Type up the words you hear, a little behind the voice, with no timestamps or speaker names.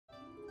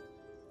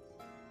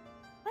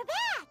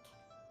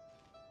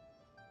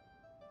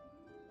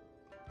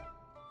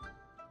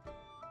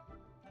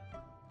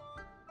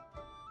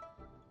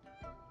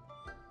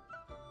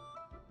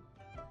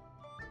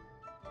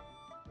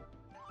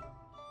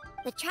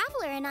The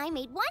Traveler and I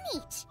made one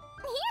each.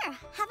 Here,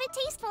 have a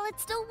taste while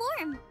it's still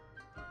warm.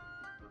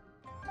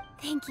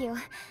 Thank you.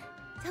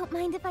 Don't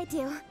mind if I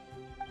do.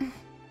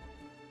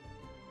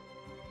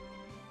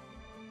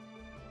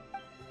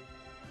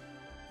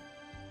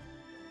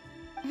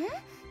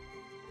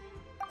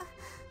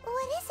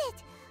 What is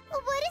it?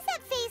 What does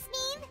that face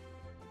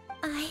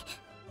mean?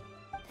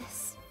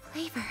 This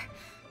flavor...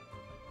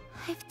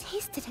 I've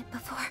tasted it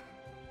before.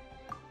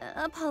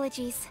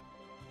 Apologies.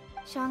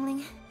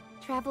 Xiangling,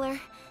 Traveler,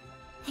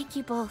 thank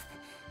you both.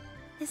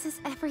 This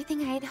is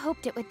everything I had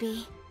hoped it would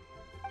be.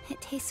 It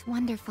tastes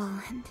wonderful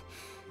and...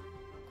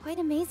 quite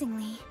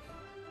amazingly,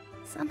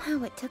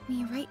 somehow it took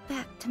me right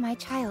back to my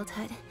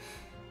childhood,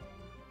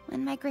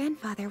 when my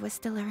grandfather was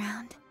still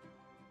around.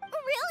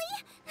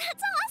 Really?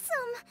 That's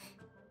awesome!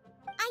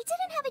 I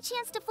didn't have a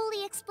chance to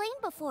fully explain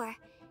before.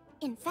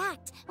 In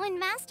fact, when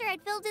Master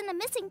had filled in the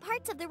missing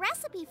parts of the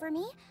recipe for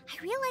me,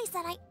 I realized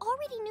that I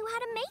already knew how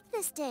to make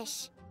this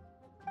dish.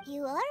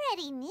 You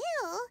already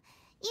knew?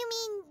 You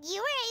mean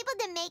you were able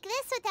to make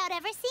this without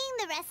ever seeing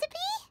the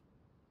recipe?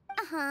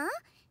 Uh-huh.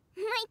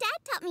 My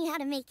dad taught me how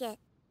to make it.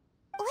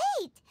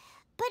 Wait,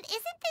 but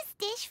isn't this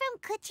dish from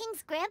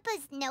Keqing's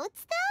grandpa's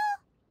notes,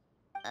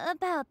 though?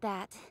 About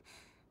that.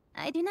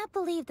 I do not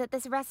believe that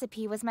this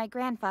recipe was my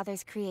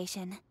grandfather's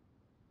creation.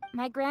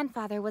 My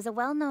grandfather was a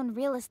well-known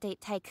real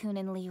estate tycoon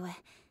in Liyue,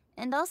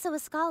 and also a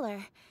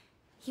scholar.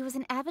 He was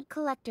an avid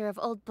collector of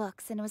old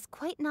books and was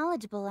quite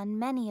knowledgeable on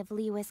many of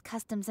Liyue's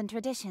customs and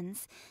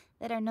traditions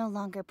that are no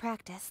longer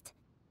practiced.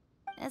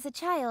 As a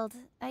child,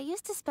 I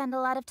used to spend a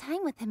lot of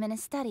time with him in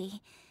his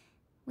study.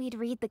 We'd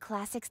read the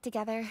classics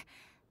together,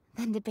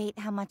 then debate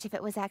how much of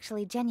it was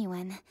actually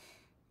genuine,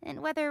 and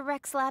whether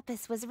Rex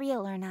Lapis was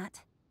real or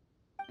not.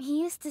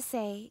 He used to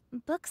say,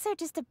 books are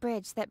just a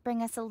bridge that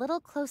bring us a little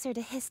closer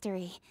to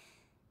history.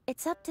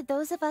 It's up to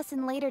those of us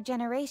in later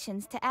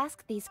generations to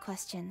ask these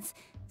questions,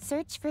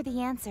 search for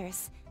the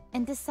answers,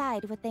 and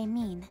decide what they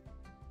mean.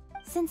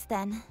 Since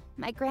then,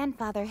 my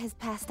grandfather has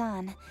passed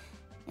on,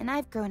 and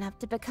I've grown up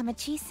to become a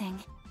Qixing.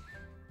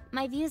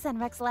 My views on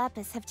Rex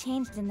Lapis have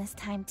changed in this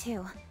time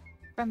too,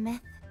 from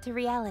myth to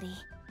reality.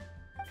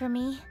 For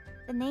me,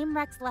 the name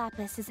Rex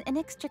Lapis is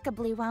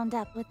inextricably wound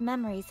up with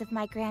memories of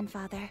my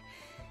grandfather.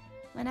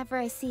 Whenever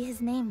I see his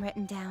name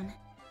written down,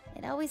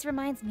 it always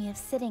reminds me of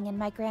sitting in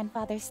my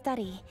grandfather's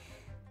study,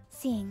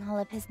 seeing all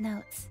of his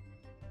notes.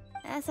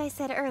 As I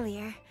said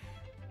earlier,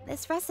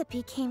 this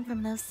recipe came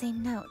from those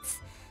same notes.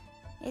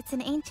 It's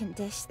an ancient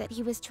dish that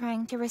he was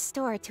trying to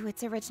restore to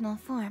its original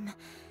form.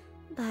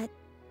 But,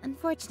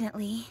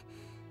 unfortunately,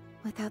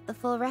 without the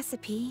full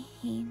recipe,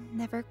 he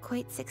never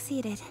quite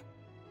succeeded.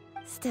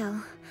 Still,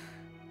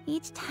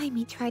 each time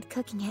he tried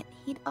cooking it,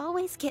 he'd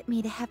always get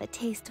me to have a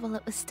taste while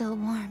it was still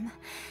warm.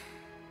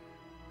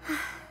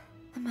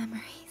 The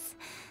memories.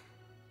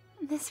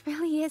 This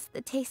really is the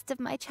taste of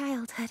my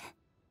childhood.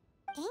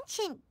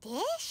 Ancient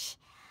dish?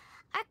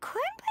 Are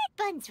cornbread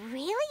buns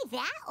really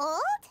that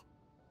old?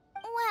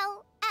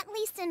 Well, at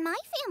least in my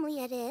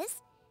family it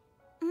is.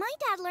 My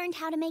dad learned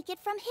how to make it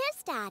from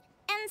his dad,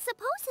 and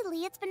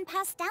supposedly it's been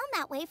passed down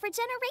that way for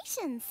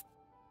generations.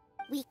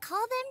 We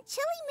call them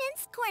chili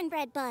minced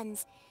cornbread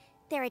buns.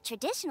 They're a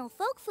traditional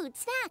folk food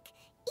snack,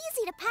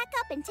 easy to pack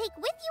up and take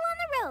with you on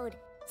the road.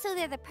 So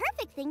they're the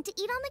perfect thing to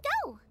eat on the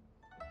go.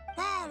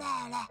 La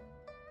la la.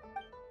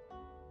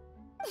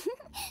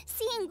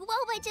 Seeing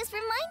Guoba just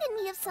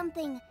reminded me of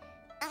something.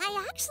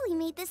 I actually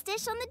made this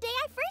dish on the day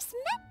I first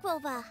met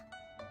Guoba.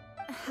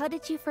 How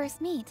did you first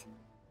meet?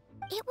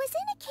 It was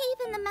in a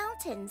cave in the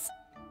mountains.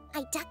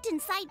 I ducked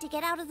inside to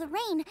get out of the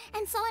rain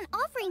and saw an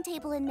offering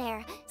table in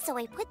there, so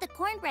I put the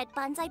cornbread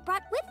buns I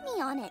brought with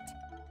me on it.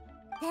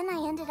 Then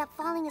I ended up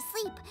falling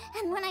asleep,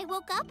 and when I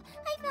woke up,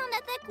 I found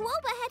out that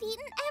Guoba had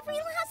eaten every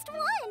last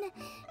one.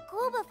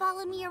 Guoba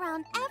followed me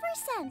around ever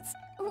since.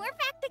 We're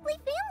practically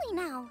family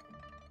now.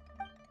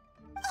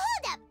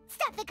 Hold up!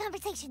 Stop the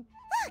conversation!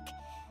 Look!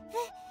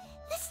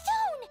 The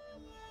stone!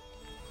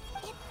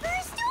 It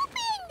burst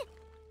open!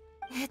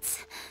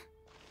 It's...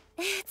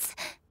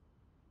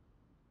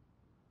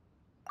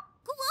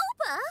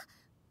 Guoba?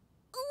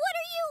 What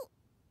are you...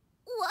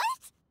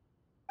 what?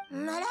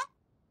 Lala?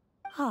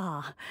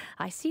 Ah,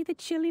 I see the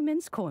chili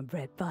minced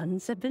cornbread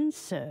buns have been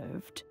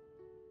served.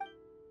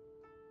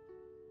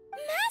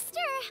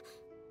 Master!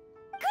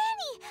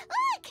 Granny,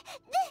 look!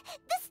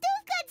 The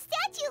stove god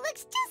statue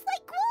looks just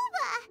like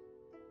Guoba!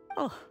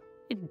 Oh,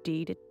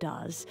 indeed it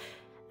does.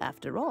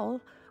 After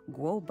all,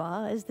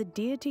 Guoba is the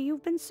deity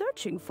you've been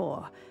searching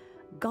for.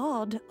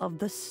 God of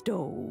the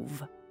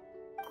stove.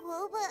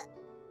 Guoba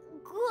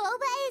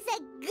is a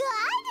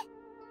god?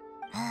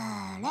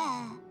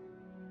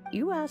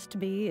 You asked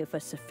me if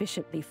a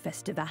sufficiently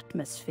festive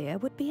atmosphere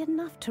would be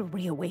enough to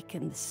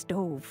reawaken the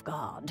stove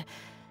god.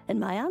 And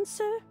my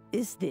answer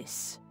is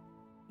this.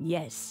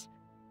 Yes.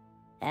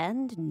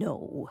 And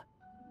no.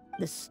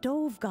 The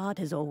stove god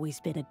has always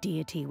been a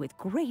deity with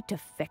great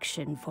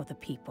affection for the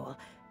people,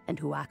 and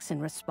who acts in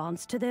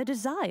response to their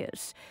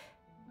desires.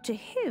 To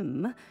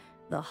him,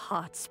 The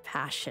heart's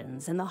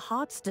passions and the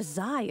heart's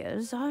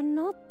desires are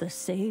not the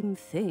same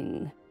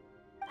thing.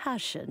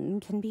 Passion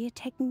can be a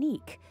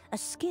technique, a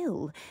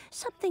skill,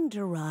 something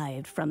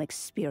derived from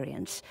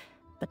experience.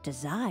 But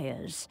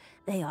desires,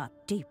 they are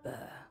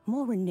deeper,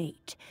 more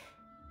innate.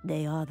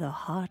 They are the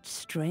heart's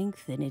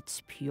strength in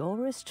its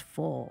purest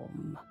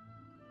form.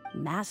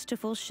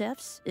 Masterful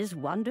chefs is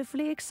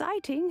wonderfully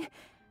exciting,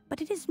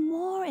 but it is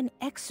more an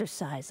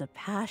exercise of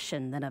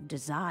passion than of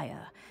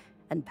desire.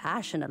 And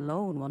passion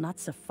alone will not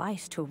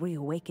suffice to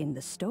reawaken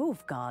the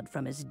stove god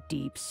from his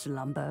deep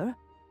slumber.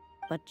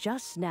 But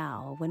just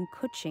now, when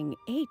Kuching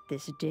ate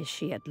this dish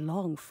he had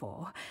longed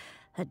for,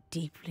 a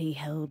deeply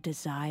held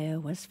desire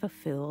was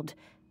fulfilled.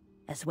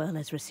 As well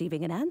as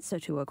receiving an answer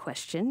to a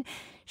question,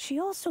 she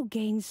also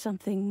gained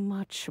something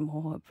much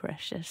more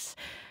precious.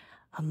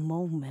 A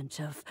moment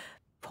of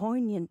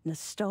poignant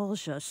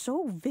nostalgia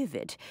so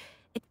vivid,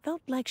 it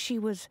felt like she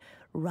was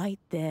right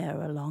there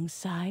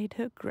alongside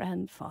her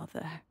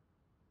grandfather.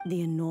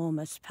 The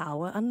enormous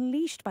power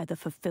unleashed by the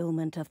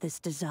fulfillment of this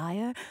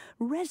desire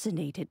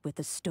resonated with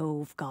the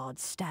stove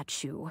god's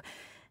statue,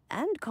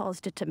 and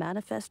caused it to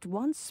manifest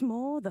once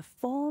more the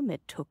form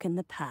it took in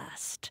the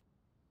past.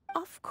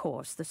 Of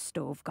course, the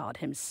stove god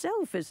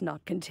himself is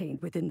not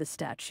contained within the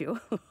statue.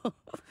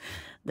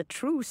 The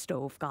true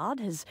stove god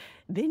has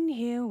been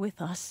here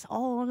with us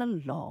all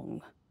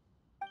along.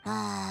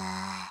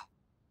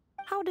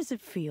 How does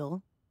it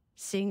feel,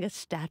 seeing a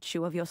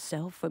statue of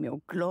yourself from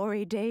your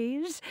glory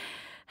days?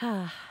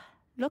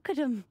 Look at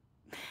him.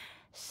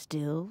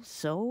 Still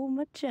so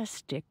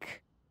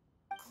majestic.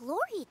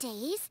 Glory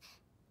days?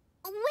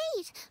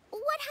 Wait,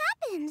 what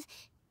happened?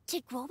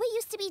 Did Groba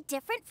used to be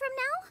different from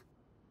now?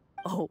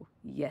 Oh,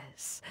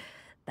 yes.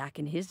 Back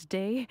in his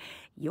day,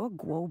 your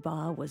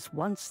Guoba was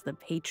once the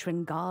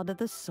patron god of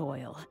the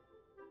soil.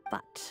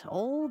 But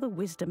all the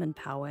wisdom and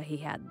power he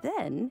had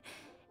then,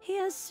 he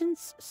has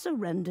since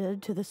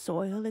surrendered to the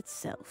soil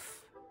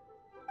itself.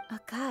 A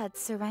god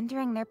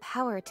surrendering their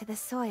power to the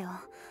soil.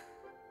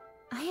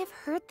 I have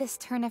heard this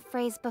turn of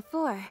phrase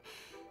before,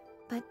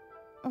 but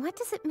what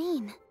does it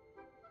mean?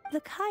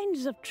 The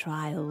kinds of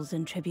trials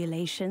and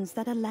tribulations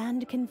that a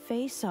land can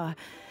face are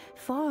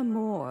far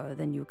more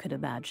than you could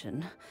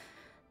imagine.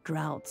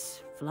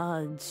 Droughts,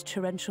 floods,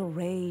 torrential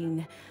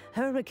rain,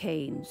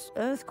 hurricanes,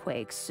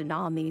 earthquakes,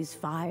 tsunamis,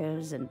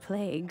 fires, and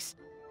plagues.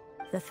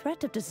 The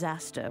threat of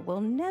disaster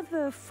will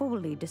never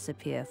fully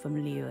disappear from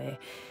Liyue.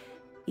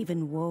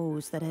 Even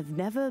woes that have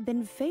never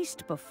been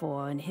faced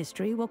before in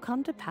history will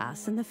come to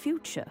pass in the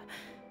future.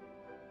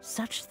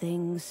 Such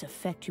things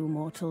affect you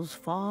mortals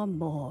far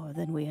more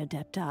than we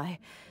Adepti,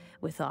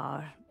 with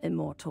our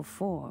immortal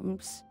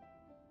forms.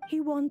 He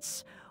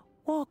once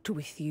walked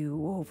with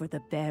you over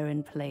the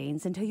barren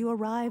plains until you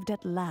arrived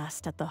at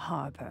last at the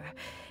harbor.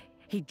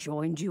 He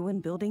joined you in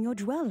building your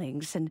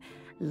dwellings and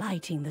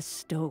lighting the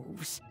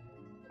stoves.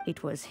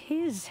 It was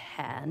his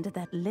hand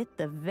that lit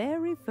the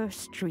very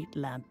first street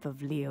lamp of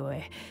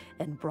Liyue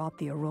and brought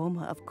the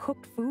aroma of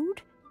cooked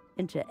food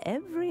into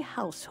every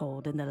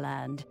household in the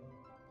land.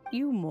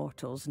 You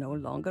mortals no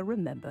longer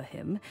remember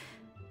him,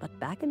 but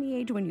back in the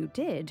age when you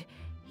did,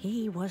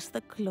 he was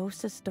the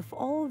closest of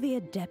all the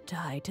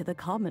Adepti to the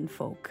common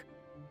folk.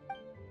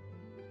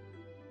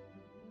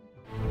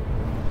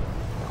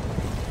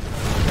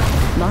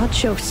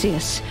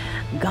 Moonchase,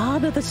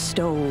 god of the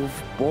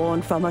stove,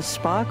 born from a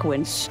spark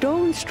when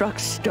stone struck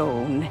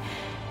stone.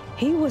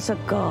 He was a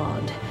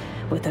god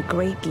with a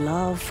great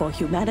love for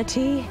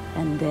humanity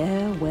and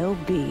their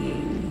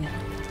well-being.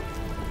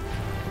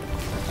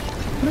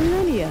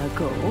 Millennia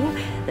ago,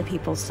 the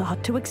people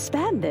sought to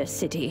expand their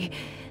city.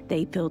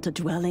 They built a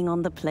dwelling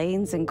on the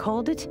plains and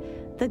called it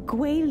the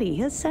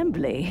Guili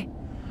Assembly.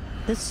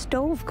 The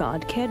stove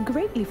god cared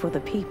greatly for the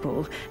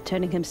people,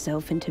 turning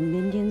himself into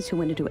minions who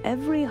went into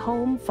every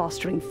home,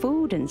 fostering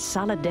food and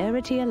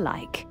solidarity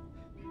alike.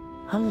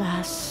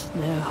 Alas,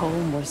 their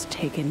home was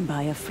taken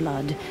by a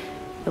flood.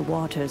 The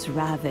waters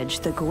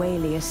ravaged the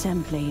Guili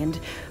Assembly and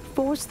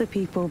forced the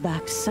people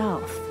back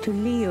south to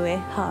Liyue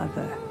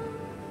Harbor.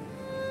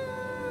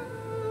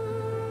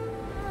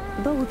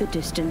 Though the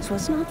distance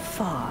was not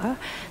far,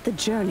 the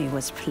journey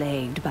was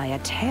plagued by a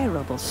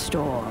terrible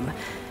storm.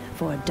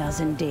 For a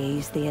dozen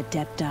days, the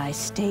Adepti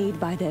stayed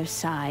by their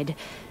side.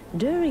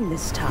 During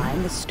this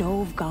time, the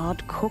stove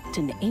god cooked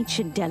an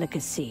ancient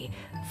delicacy,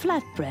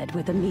 flatbread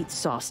with a meat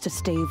sauce to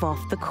stave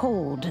off the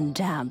cold and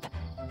damp,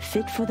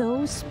 fit for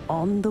those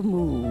on the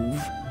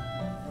move.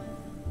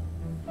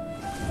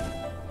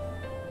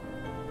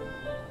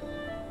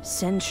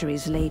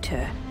 Centuries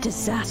later,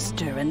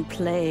 disaster and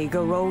plague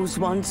arose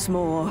once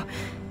more.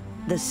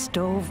 The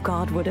stove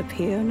god would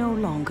appear no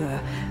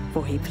longer,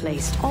 for he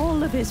placed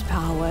all of his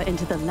power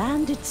into the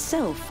land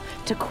itself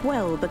to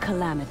quell the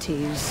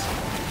calamities.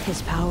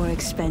 His power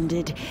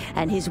expended,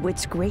 and his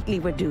wits greatly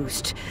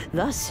reduced.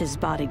 Thus his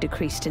body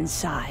decreased in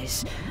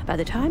size. By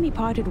the time he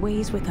parted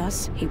ways with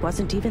us, he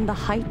wasn't even the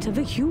height of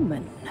a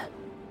human.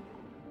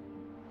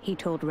 He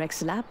told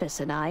Rex Lapis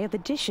and I of the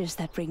dishes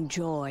that bring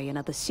joy and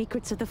of the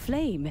secrets of the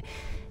flame,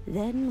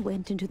 then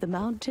went into the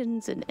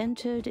mountains and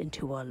entered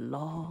into a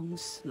long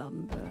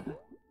slumber.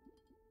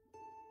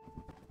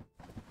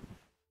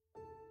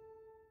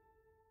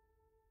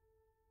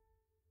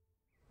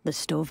 The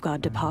stove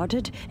god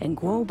departed, and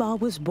Guoba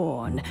was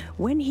born.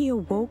 When he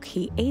awoke,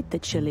 he ate the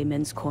chili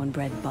mince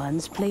cornbread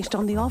buns placed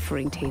on the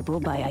offering table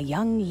by a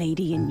young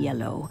lady in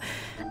yellow.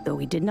 Though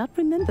he did not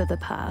remember the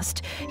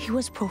past, he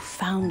was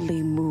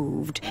profoundly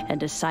moved and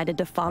decided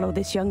to follow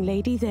this young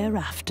lady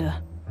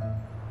thereafter.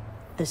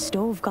 The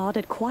stove god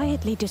had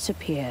quietly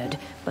disappeared,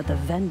 but the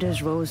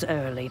vendors rose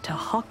early to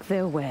hawk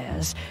their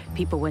wares.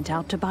 People went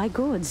out to buy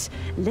goods,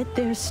 lit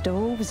their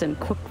stoves, and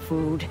cooked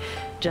food,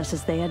 just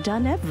as they had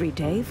done every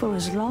day for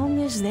as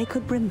long as they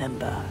could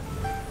remember.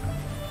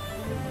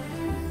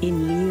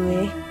 In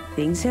Liyue,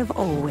 things have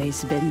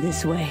always been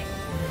this way.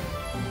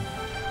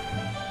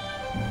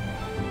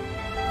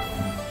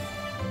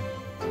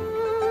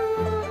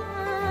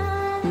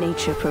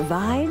 Nature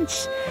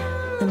provides,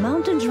 the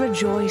mountains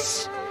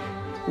rejoice.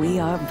 We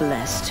are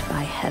blessed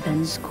by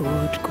heaven's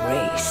good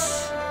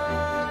grace.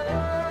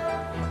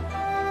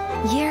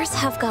 Years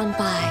have gone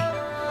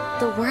by.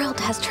 The world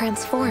has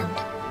transformed,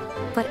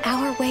 but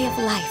our way of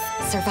life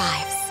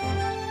survives.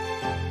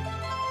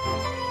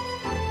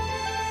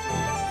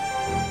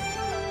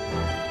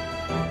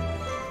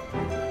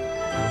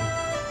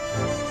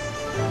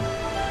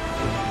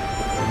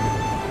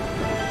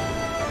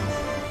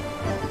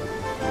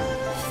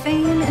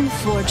 Fame and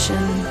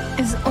fortune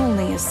is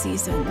only a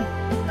season.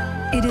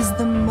 It is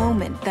the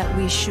moment that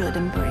we should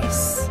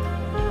embrace.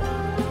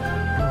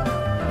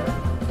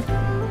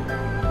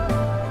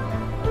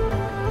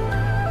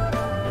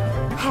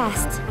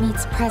 Past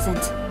meets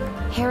present.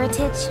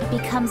 Heritage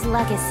becomes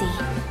legacy.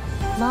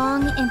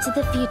 Long into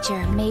the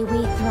future may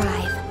we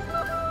thrive.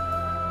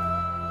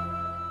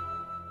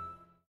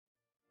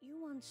 You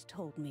once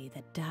told me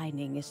that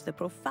dining is the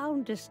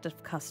profoundest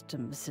of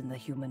customs in the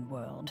human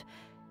world.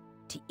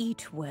 To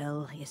eat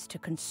well is to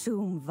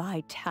consume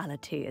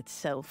vitality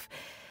itself,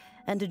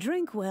 and to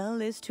drink well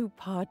is to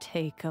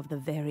partake of the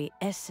very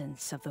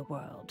essence of the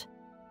world.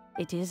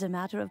 It is a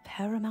matter of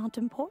paramount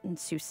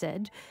importance, you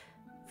said,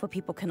 for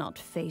people cannot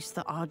face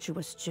the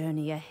arduous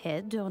journey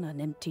ahead on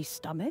an empty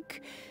stomach.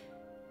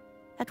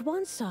 At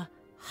once a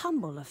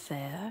humble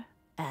affair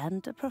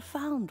and a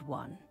profound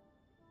one.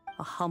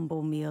 A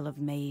humble meal of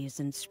maize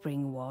and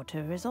spring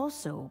water is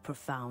also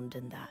profound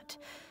in that.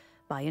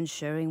 By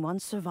ensuring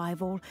one's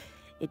survival,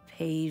 it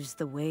paves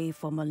the way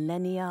for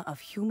millennia of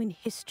human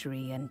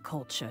history and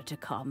culture to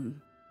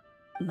come.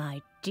 My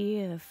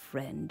dear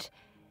friend,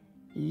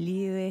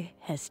 Liyue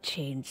has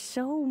changed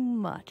so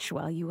much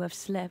while you have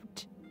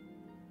slept.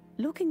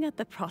 Looking at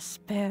the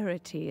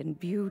prosperity and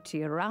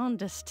beauty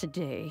around us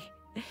today,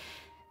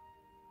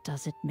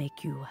 does it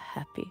make you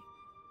happy?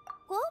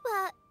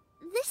 Guoba,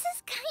 this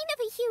is kind of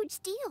a huge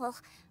deal.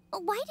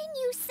 Why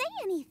didn't you say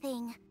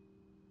anything?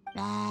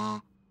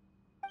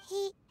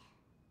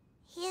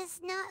 He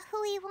is not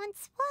who he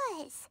once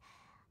was.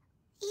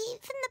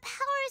 Even the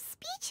power of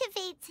speech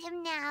evades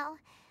him now.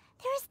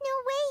 There is no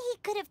way he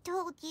could have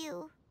told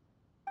you.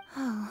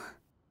 Oh.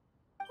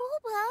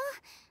 Guoba,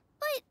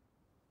 but...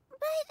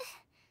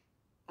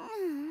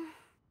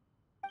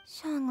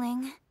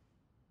 Xiangling.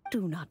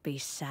 Do not be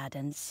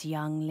saddened,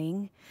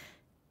 Xiangling.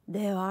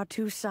 There are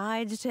two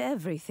sides to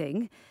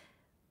everything.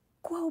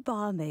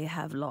 Guoba may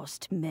have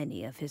lost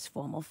many of his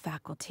formal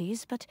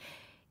faculties, but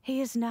he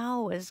is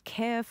now as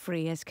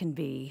carefree as can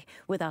be,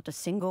 without a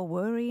single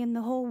worry in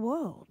the whole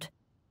world.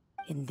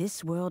 In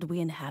this world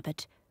we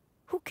inhabit,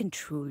 who can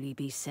truly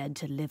be said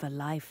to live a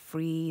life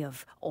free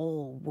of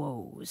all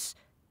woes?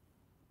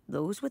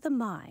 Those with a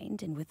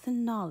mind and with the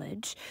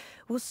knowledge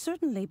will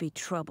certainly be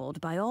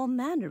troubled by all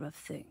manner of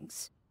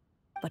things.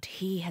 But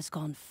he has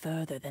gone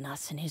further than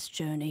us in his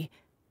journey.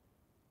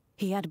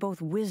 He had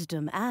both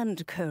wisdom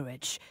and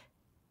courage.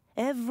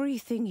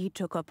 Everything he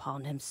took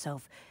upon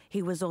himself,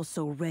 he was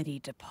also ready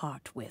to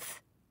part with.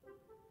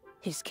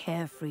 His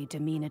carefree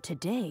demeanor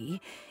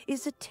today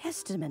is a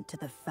testament to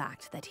the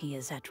fact that he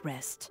is at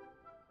rest.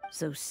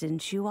 So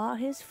since you are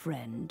his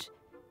friend,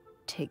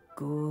 take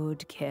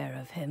good care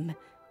of him.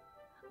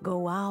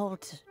 Go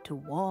out to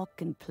walk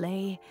and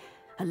play.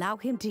 Allow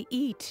him to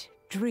eat,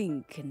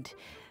 drink, and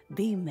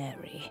be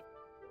merry.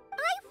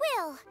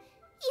 I will!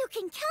 You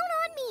can count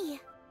on me!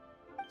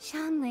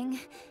 Xiangling,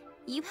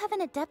 you have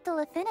an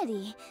adeptal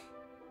affinity.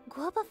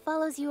 Guoba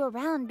follows you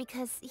around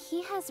because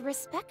he has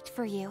respect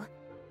for you.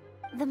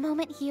 The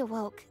moment he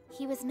awoke,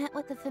 he was met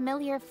with the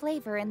familiar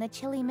flavor in the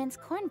chili mince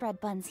cornbread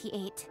buns he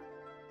ate.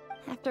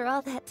 After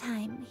all that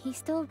time, he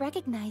still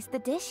recognized the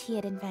dish he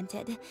had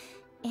invented,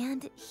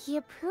 and he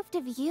approved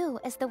of you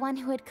as the one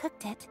who had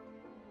cooked it.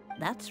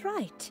 That's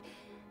right.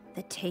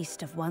 The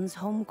taste of one's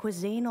home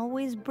cuisine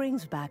always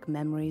brings back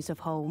memories of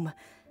home.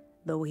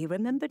 Though he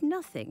remembered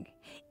nothing,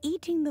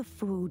 eating the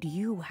food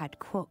you had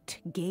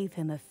cooked gave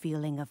him a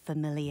feeling of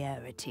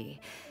familiarity.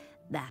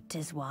 That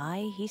is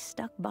why he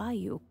stuck by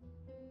you.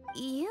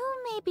 You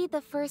may be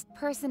the first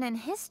person in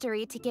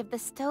history to give the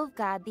stove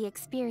god the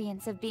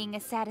experience of being a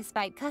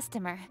satisfied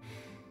customer.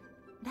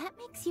 That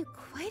makes you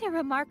quite a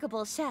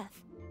remarkable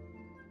chef.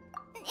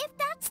 If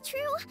that's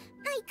true,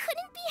 I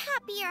couldn't be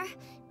happier.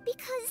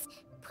 Because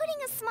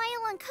putting a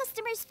smile on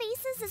customers'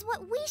 faces is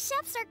what we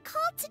chefs are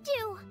called to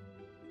do.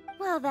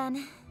 Well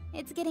then,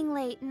 it's getting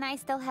late and I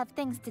still have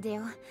things to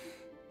do.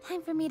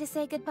 Time for me to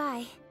say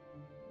goodbye.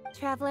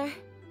 Traveler,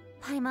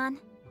 Paimon,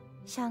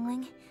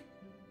 Xiangling,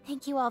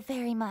 thank you all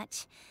very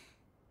much.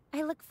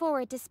 I look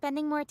forward to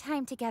spending more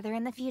time together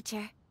in the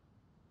future.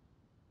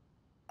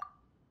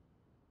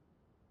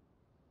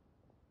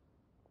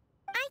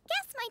 I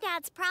guess my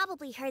dad's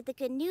probably heard the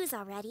good news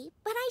already,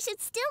 but I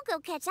should still go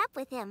catch up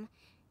with him.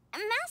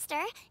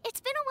 Master,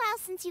 it's been a while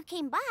since you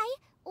came by.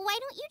 Why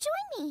don't you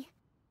join me?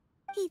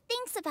 He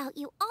thinks about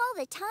you all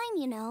the time,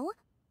 you know.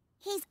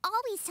 He's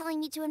always telling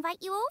me to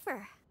invite you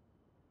over.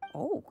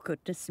 Oh,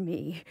 goodness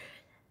me.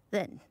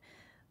 Then,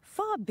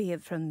 far be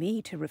it from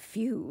me to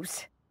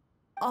refuse.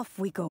 Off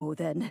we go,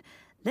 then.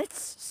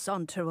 Let's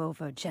saunter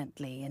over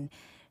gently and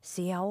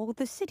see how all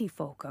the city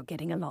folk are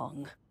getting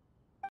along.